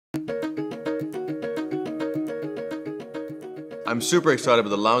I'm super excited about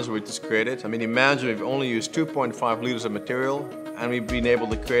the lounge we just created. I mean, imagine we've only used 2.5 liters of material and we've been able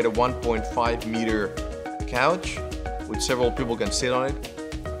to create a 1.5 meter couch which several people can sit on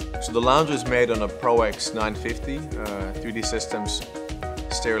it. So the lounge is made on a Pro X 950 3D Systems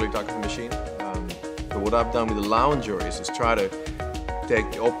stereolithography machine. But what I've done with the lounger is try to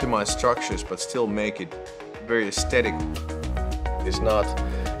take the optimized structures but still make it very aesthetic. It's not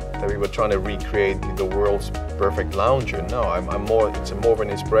that we were trying to recreate the world's perfect lounger. No, it's more of an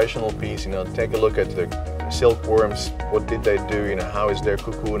inspirational piece. You know, take a look at the silkworms. What did they do? You know, how is their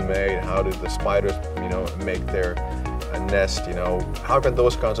cocoon made? How did the spiders, you know, make their nest? You know, how can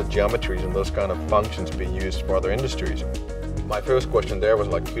those kinds of geometries and those kind of functions be used for other industries? My first question there was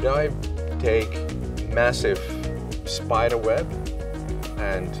like, could I take massive spider web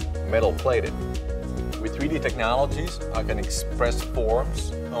and metal plate it? With 3D technologies, I can express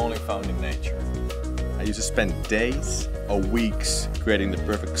forms only found in nature. I used to spend days or weeks creating the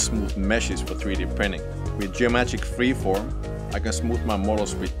perfect smooth meshes for 3D printing. With geometric freeform, I can smooth my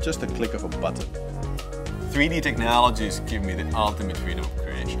models with just a click of a button. 3D technologies give me the ultimate freedom of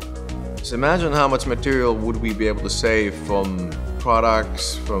creation. So imagine how much material would we be able to save from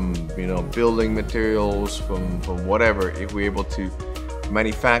products, from building materials, from whatever, if we're able to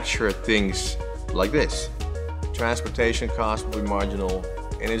manufacture things like this. Transportation costs will be marginal,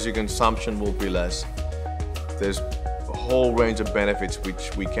 energy consumption will be less. There's a whole range of benefits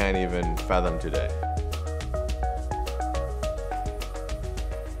which we can't even fathom today.